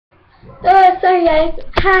Oh, sorry guys.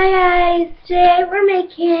 Hi guys. Today we're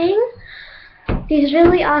making these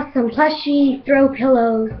really awesome plushy throw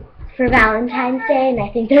pillows for Valentine's Day, and I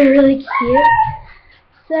think they're really cute.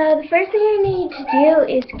 So the first thing you need to do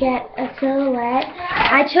is get a silhouette.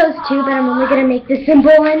 I chose two, but I'm only going to make the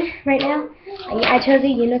simple one right now. I chose a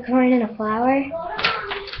unicorn and a flower.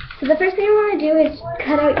 So the first thing you want to do is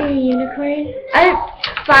cut out your unicorn,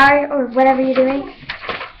 flower, or whatever you're doing.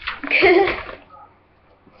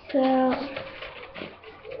 So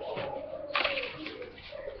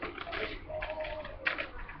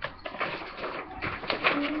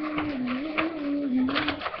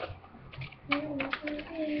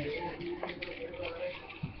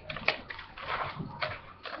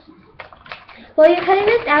while you're cutting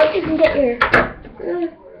this out, you can get your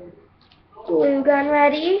glue gun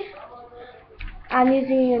ready. I'm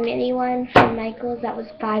using a mini one from Michael's. That was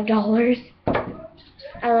 $5.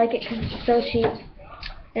 I like it because it's so cheap,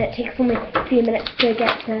 and it takes only a few minutes to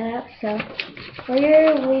get set up. So while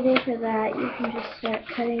you're waiting for that, you can just start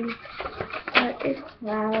cutting out your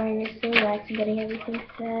flower and your silhouettes and getting everything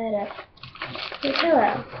set up. Your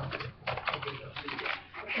pillow.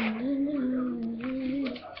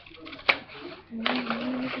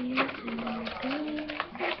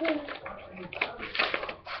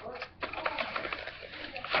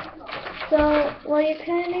 So while you're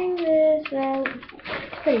cutting this out,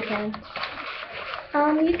 it's pretty fun.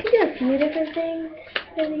 You can do a few different things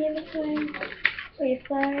for the unicorn or your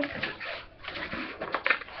flowers.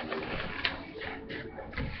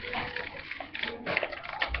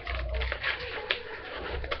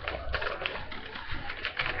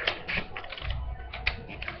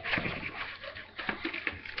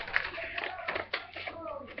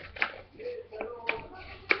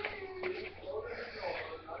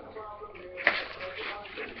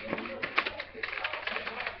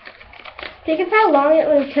 Think of how long it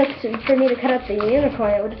would have took for me to cut up the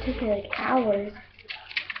unicorn. It would have taken like hours.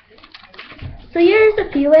 So here's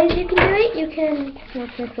a few ways you can do it. You can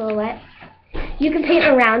make your silhouette. You can paint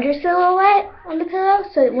around your silhouette on the pillow,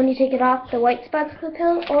 so that when you take it off, the white spots of the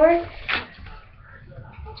pillow,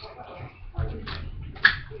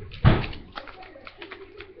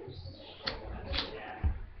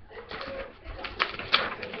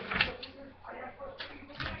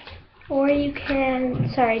 or you can,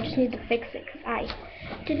 sorry, I just need to fix it because I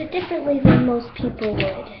did it differently than most people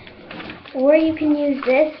would. Or you can use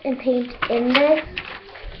this and paint in this,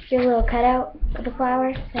 your little cutout of the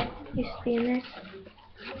flower that used to be in this.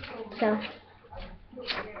 So,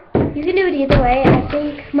 you can do it either way. I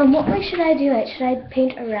think, Mom, what way should I do it? Should I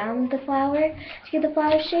paint around the flower to get the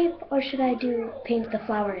flower shape, or should I paint the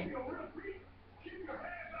flower in?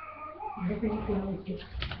 I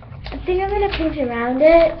think I'm going to paint around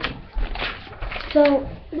it. So,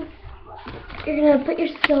 you're going to put your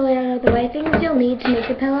silhouette out of the way. Things you'll need to make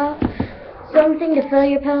a pillow. Something to fill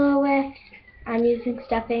your pillow with. I'm using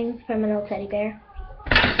stuffing from an old teddy bear.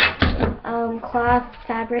 Cloth,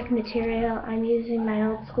 fabric, material. I'm using my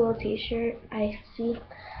old school t-shirt. I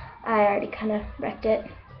already kind of wrecked it.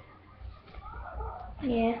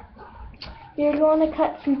 Yeah. You're going to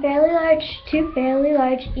cut two fairly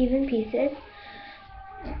large even pieces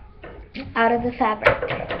out of the fabric.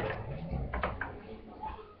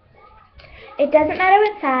 It doesn't matter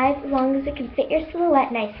what size, as long as it can fit your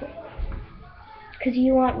silhouette nicely. Because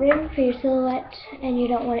you want room for your silhouette, and you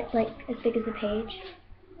don't want it like as big as a page.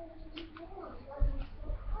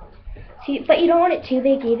 See, but you don't want it too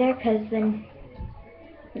big either, because then,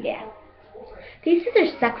 yeah. These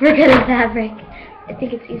scissors suck for cutting fabric. I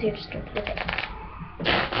think it's easier just to flip it.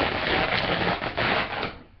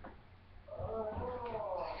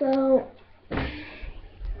 So,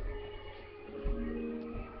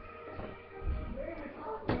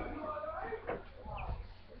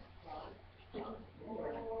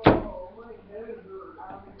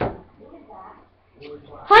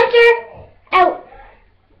 Hunter! Out!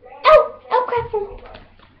 Out! Out, crap!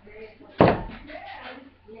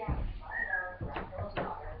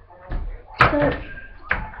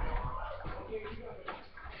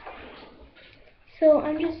 So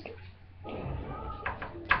I'm just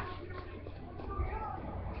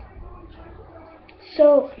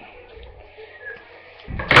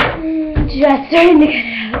just starting to get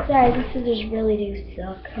it out. Sorry, these scissors really do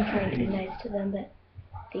suck. I'm trying to be nice to them, but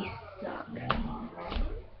they suck.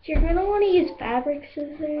 If you're going to want to use fabric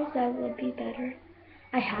scissors, that would be better.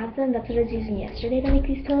 I have them. That's what I was using yesterday to make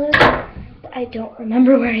these pillows. But I don't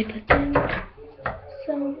remember where I put them.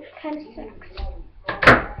 So it kind of sucks.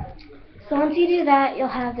 So once you do that, you'll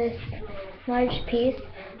have this large piece.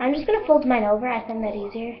 I'm just going to fold mine over. I find that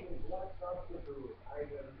easier.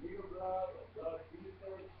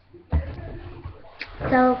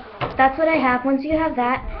 So that's what I have. Once you have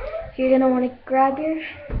that, you're going to want to grab your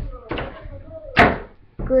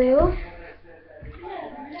glue.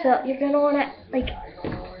 So you're going to want to like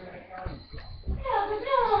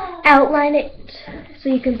outline it so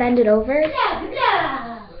you can bend it over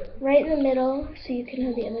right in the middle so you can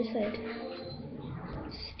have the other side.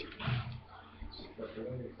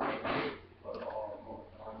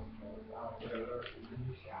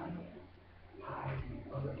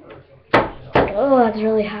 Oh, that's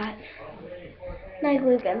really hot. My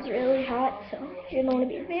glue gun's really hot, so you're going to want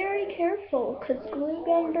to be very careful because glue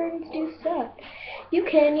gun burns do suck. You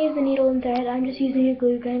can use a needle and thread. I'm just using a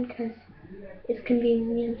glue gun because it's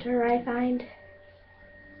convenienter, I find.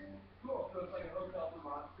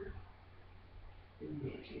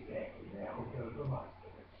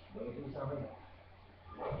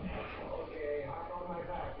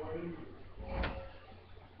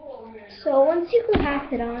 So once you glue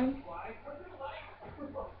half it on,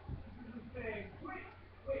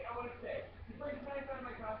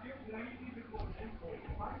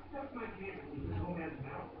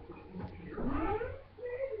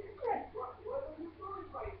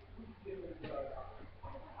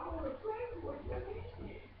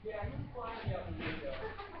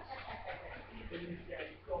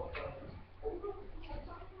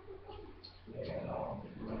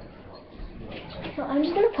 so I'm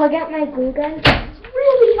just going to plug out my glue gun. It's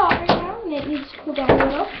really hot right now and it needs to cool down a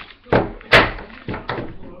little.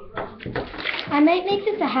 I might make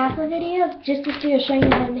this a half a video, just this video showing you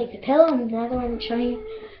how to make the pillow and another one showing you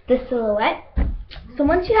the silhouette. So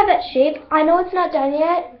once you have that shape, I know it's not done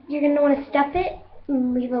yet, you're going to want to stuff it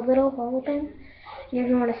and leave a little hole open. You're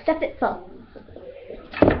going to want to stuff it full.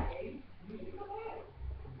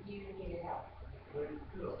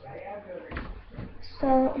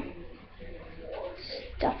 So,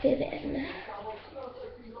 stuff it in.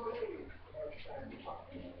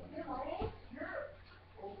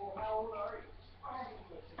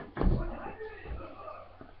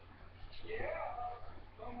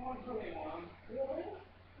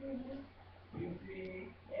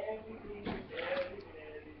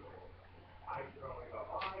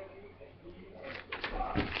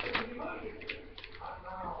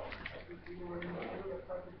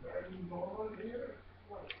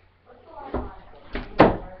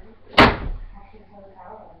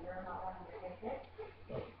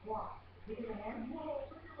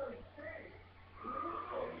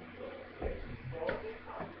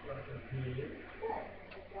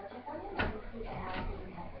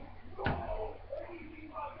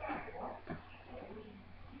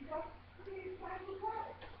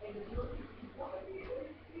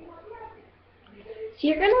 So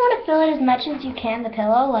you're going to want to fill it as much as you can, the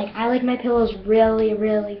pillow. Like, I like my pillows really,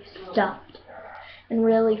 really stuffed and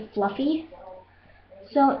really fluffy.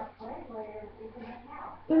 So,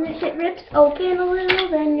 if it rips open a little,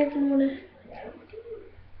 then you're going to want to...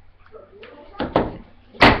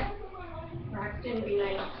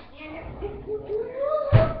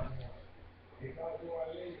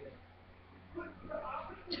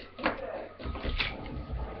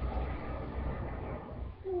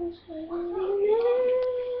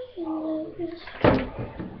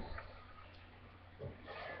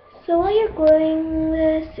 So while you're gluing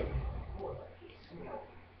this,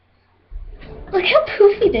 look how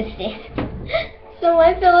poofy this is. So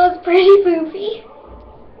my pillow is pretty poofy.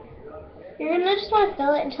 You're gonna just want to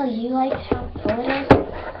fill it until you like how full it is.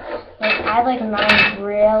 Like I like mine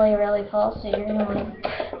really, really full, so you're gonna want to.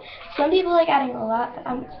 Some people like adding a lot, but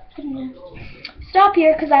I'm gonna stop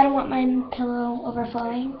here because I don't want my pillow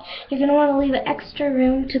overflowing. You're gonna want to leave an extra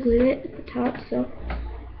room to glue it at the top, so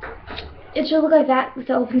it should look like that with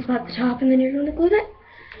the open spot at the top, and then you're going to glue that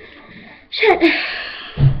shut.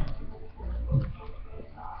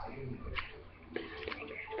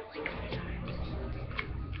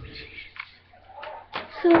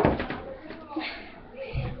 So,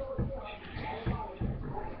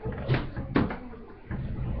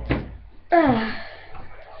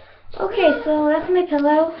 okay, so that's my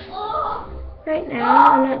pillow. Right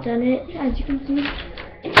now, I'm not done it, as you can see.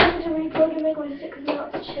 It's time to replug and glue it because now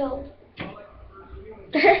it's chilled.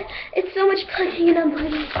 It's so much plugging and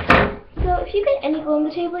unplugging. So if you get any glue on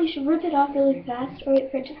the table, you should rip it off really fast, or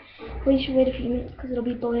wait for it to, well, you should wait a few minutes because it'll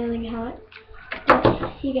be boiling hot.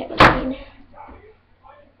 But you get what I mean.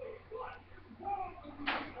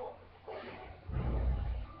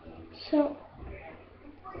 So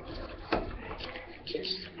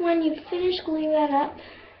just when you finish gluing that up,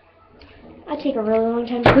 I take a really long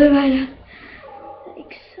time to glue that up.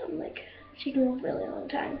 Like taking a really long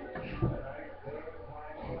time.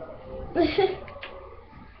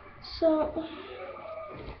 So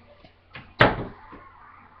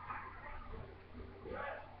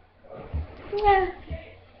Yeah.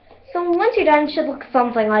 So once you're done, it should look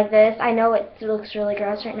something like this. I know it looks really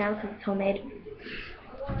gross right now because it's homemade.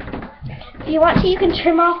 If you want to, you can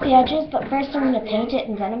trim off the edges, but first I'm going to paint it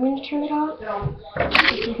and then I'm going to trim it off.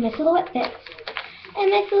 To see if my silhouette fits.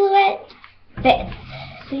 And my silhouette fits.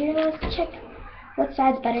 So you're going to have to check what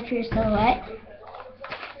side's better for your silhouette.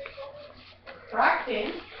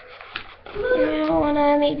 You want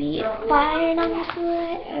to maybe fire it on your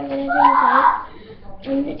silhouette or whatever you like.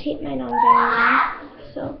 I'm going to tape mine on very well.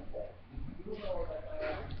 So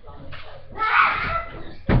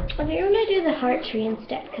okay, we're going to do the heart tree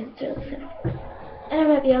instead because it's really simple. And I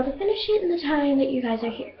might be able to finish it in the time that you guys are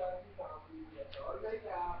here.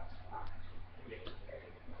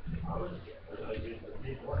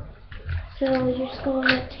 So you're just going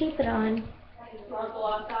to tape it on.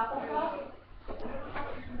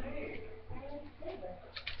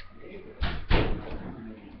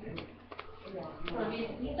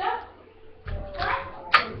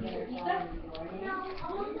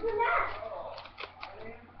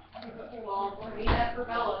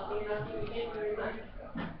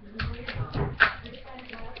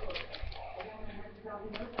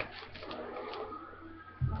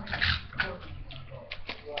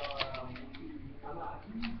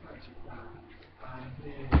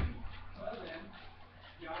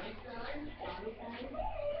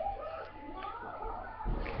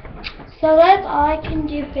 So that's all I can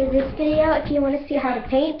do for this video. If you want to see how to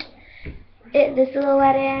paint the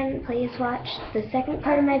silhouette in, please watch the second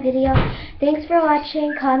part of my video. Thanks for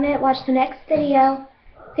watching. Comment, watch the next video.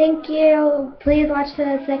 Thank you. Please watch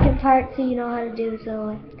the second part so you know how to do the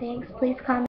silhouette. Thanks. Please comment.